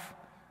life.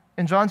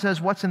 And John says,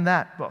 what's in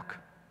that book?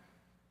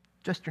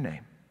 Just your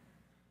name.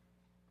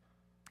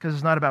 Because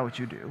it's not about what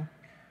you do.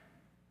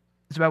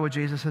 It's about what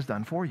Jesus has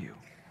done for you.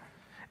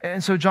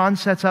 And so John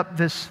sets up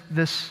this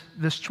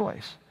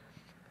choice.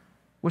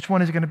 Which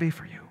one is it going to be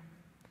for you?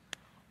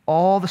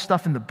 All the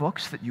stuff in the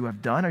books that you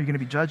have done, are you going to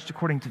be judged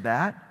according to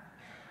that?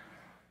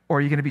 Or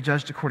are you going to be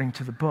judged according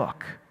to the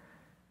book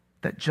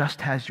that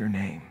just has your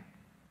name?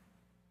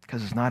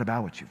 Because it's not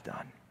about what you've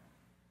done.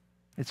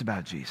 It's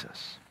about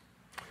Jesus.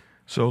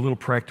 So a little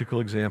practical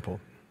example.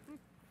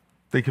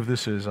 Think of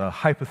this as a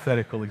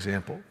hypothetical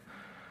example.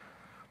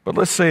 But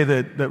let's say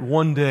that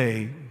one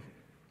day,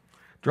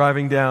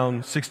 driving down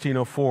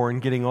 1604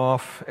 and getting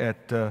off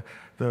at the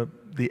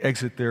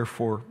exit there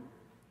for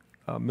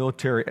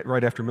military,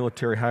 right after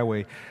Military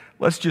Highway,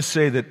 let's just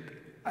say that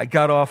I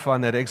got off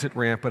on that exit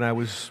ramp and I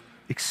was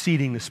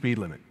exceeding the speed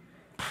limit.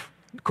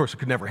 Of course, it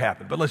could never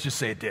happen, but let's just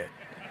say it did.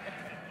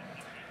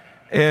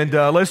 And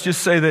let's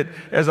just say that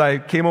as I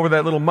came over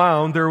that little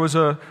mound, there was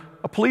a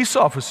police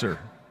officer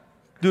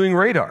doing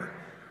radar.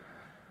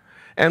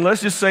 And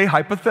let's just say,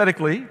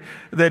 hypothetically,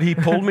 that he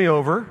pulled me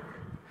over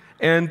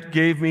and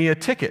gave me a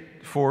ticket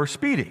for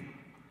speeding.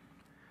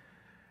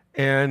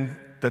 And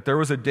that there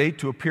was a date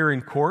to appear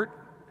in court,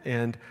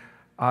 and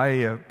I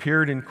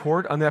appeared in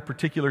court on that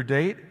particular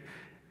date,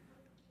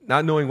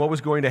 not knowing what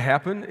was going to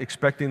happen,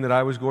 expecting that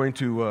I was going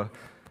to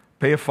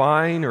pay a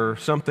fine or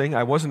something.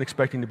 I wasn't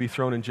expecting to be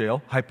thrown in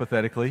jail,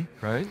 hypothetically,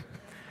 right?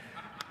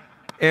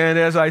 And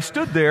as I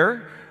stood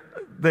there,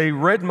 they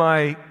read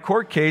my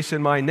court case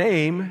and my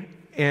name,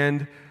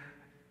 and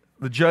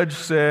the judge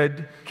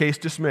said, case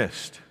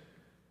dismissed.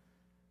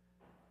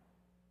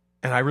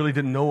 And I really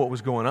didn't know what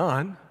was going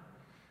on.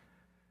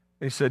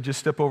 He said, just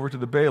step over to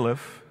the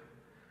bailiff.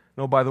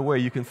 No, by the way,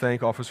 you can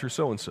thank Officer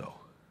so-and-so.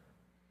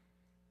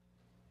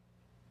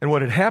 And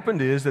what had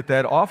happened is that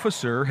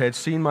officer had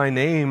seen my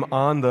name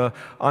on the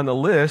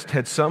list,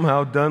 had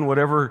somehow done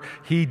whatever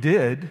he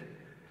did,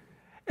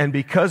 and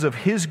because of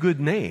his good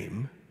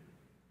name,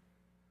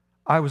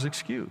 I was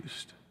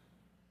excused.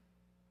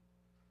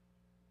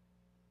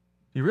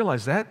 You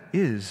realize that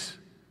is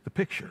the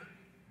picture.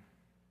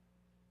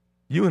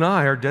 You and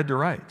I are dead to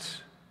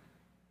rights.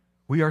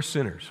 We are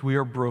sinners. We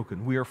are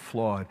broken. We are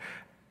flawed.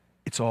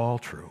 It's all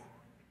true.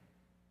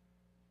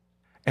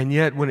 And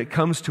yet, when it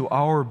comes to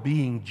our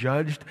being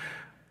judged,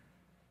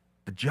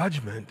 the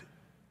judgment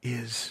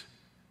is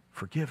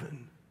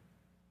forgiven,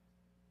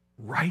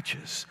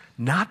 righteous,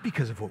 not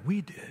because of what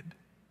we did,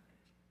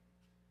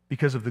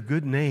 because of the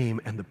good name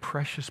and the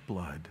precious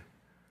blood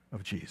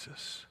of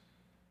Jesus.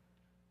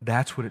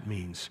 That's what it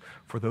means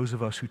for those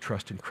of us who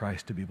trust in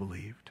Christ to be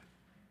believed.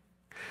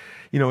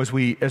 You know, as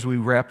we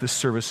wrap this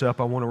service up,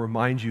 I want to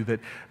remind you that,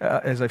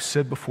 as I've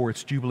said before,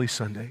 it's Jubilee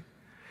Sunday.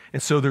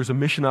 And so there's a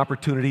mission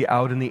opportunity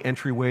out in the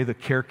entryway, the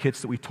care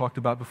kits that we talked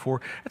about before.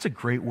 That's a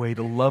great way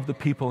to love the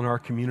people in our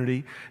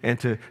community and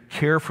to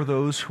care for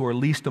those who are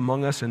least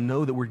among us and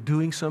know that we're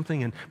doing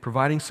something and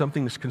providing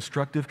something that's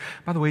constructive.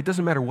 By the way, it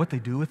doesn't matter what they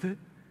do with it.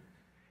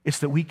 It's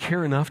that we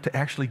care enough to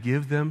actually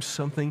give them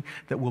something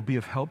that will be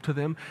of help to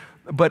them.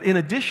 But in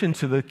addition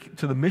to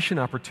the mission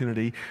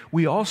opportunity,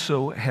 we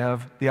also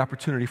have the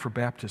opportunity for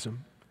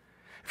baptism.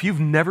 If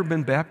you've never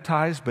been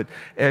baptized, but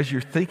as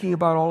you're thinking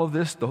about all of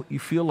this, you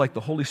feel like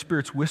the Holy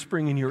Spirit's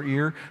whispering in your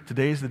ear,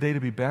 today is the day to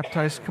be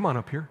baptized, come on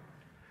up here.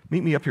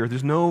 Meet me up here.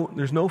 There's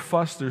no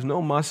fuss, there's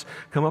no muss.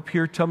 Come up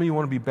here, tell me you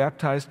want to be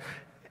baptized,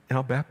 and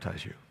I'll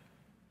baptize you.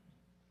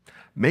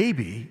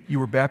 Maybe you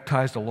were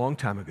baptized a long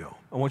time ago.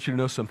 I want you to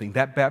know something.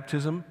 That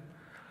baptism,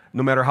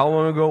 no matter how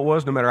long ago it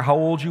was, no matter how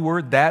old you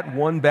were, that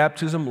one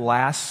baptism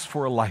lasts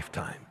for a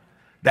lifetime.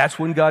 That's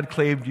when God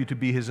claimed you to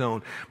be His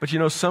own. But you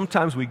know,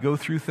 sometimes we go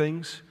through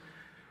things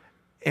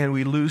and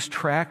we lose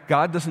track.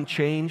 God doesn't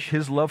change.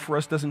 His love for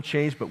us doesn't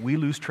change, but we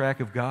lose track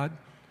of God.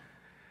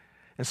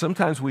 And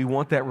sometimes we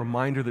want that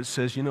reminder that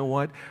says, you know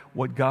what?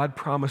 What God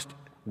promised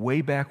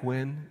way back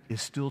when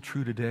is still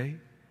true today.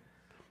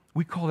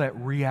 We call that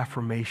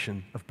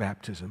reaffirmation of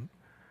baptism,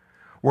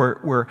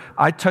 where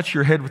I touch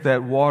your head with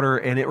that water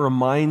and it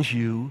reminds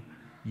you,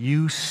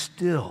 you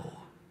still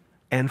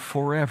and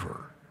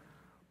forever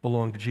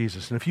belong to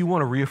Jesus. And if you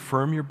want to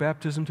reaffirm your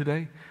baptism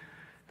today,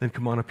 then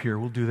come on up here.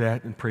 We'll do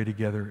that and pray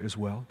together as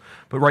well.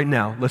 But right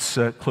now, let's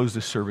close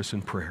this service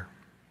in prayer.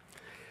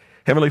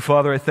 Heavenly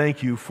Father, I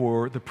thank you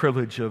for the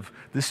privilege of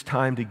this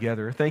time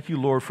together. I thank you,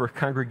 Lord, for a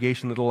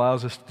congregation that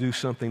allows us to do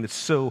something that's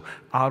so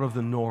out of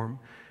the norm.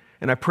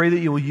 And I pray that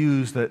you will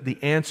use the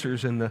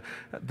answers and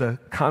the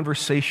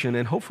conversation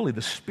and hopefully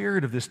the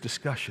spirit of this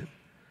discussion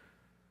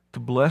to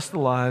bless the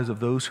lives of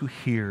those who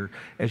hear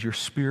as your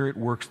Spirit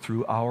works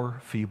through our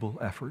feeble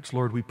efforts.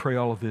 Lord, we pray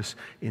all of this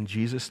in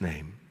Jesus'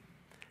 name.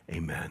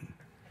 Amen.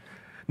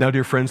 Now,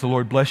 dear friends, the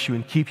Lord bless you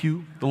and keep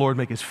you. The Lord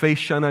make His face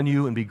shine on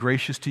you and be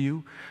gracious to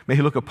you. May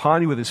He look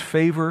upon you with His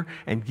favor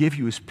and give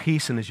you His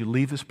peace. And as you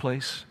leave this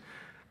place,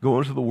 go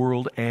into the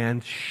world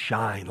and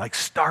shine like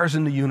stars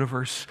in the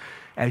universe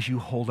as you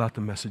hold out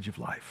the message of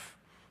life.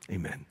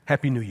 Amen.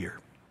 Happy New Year.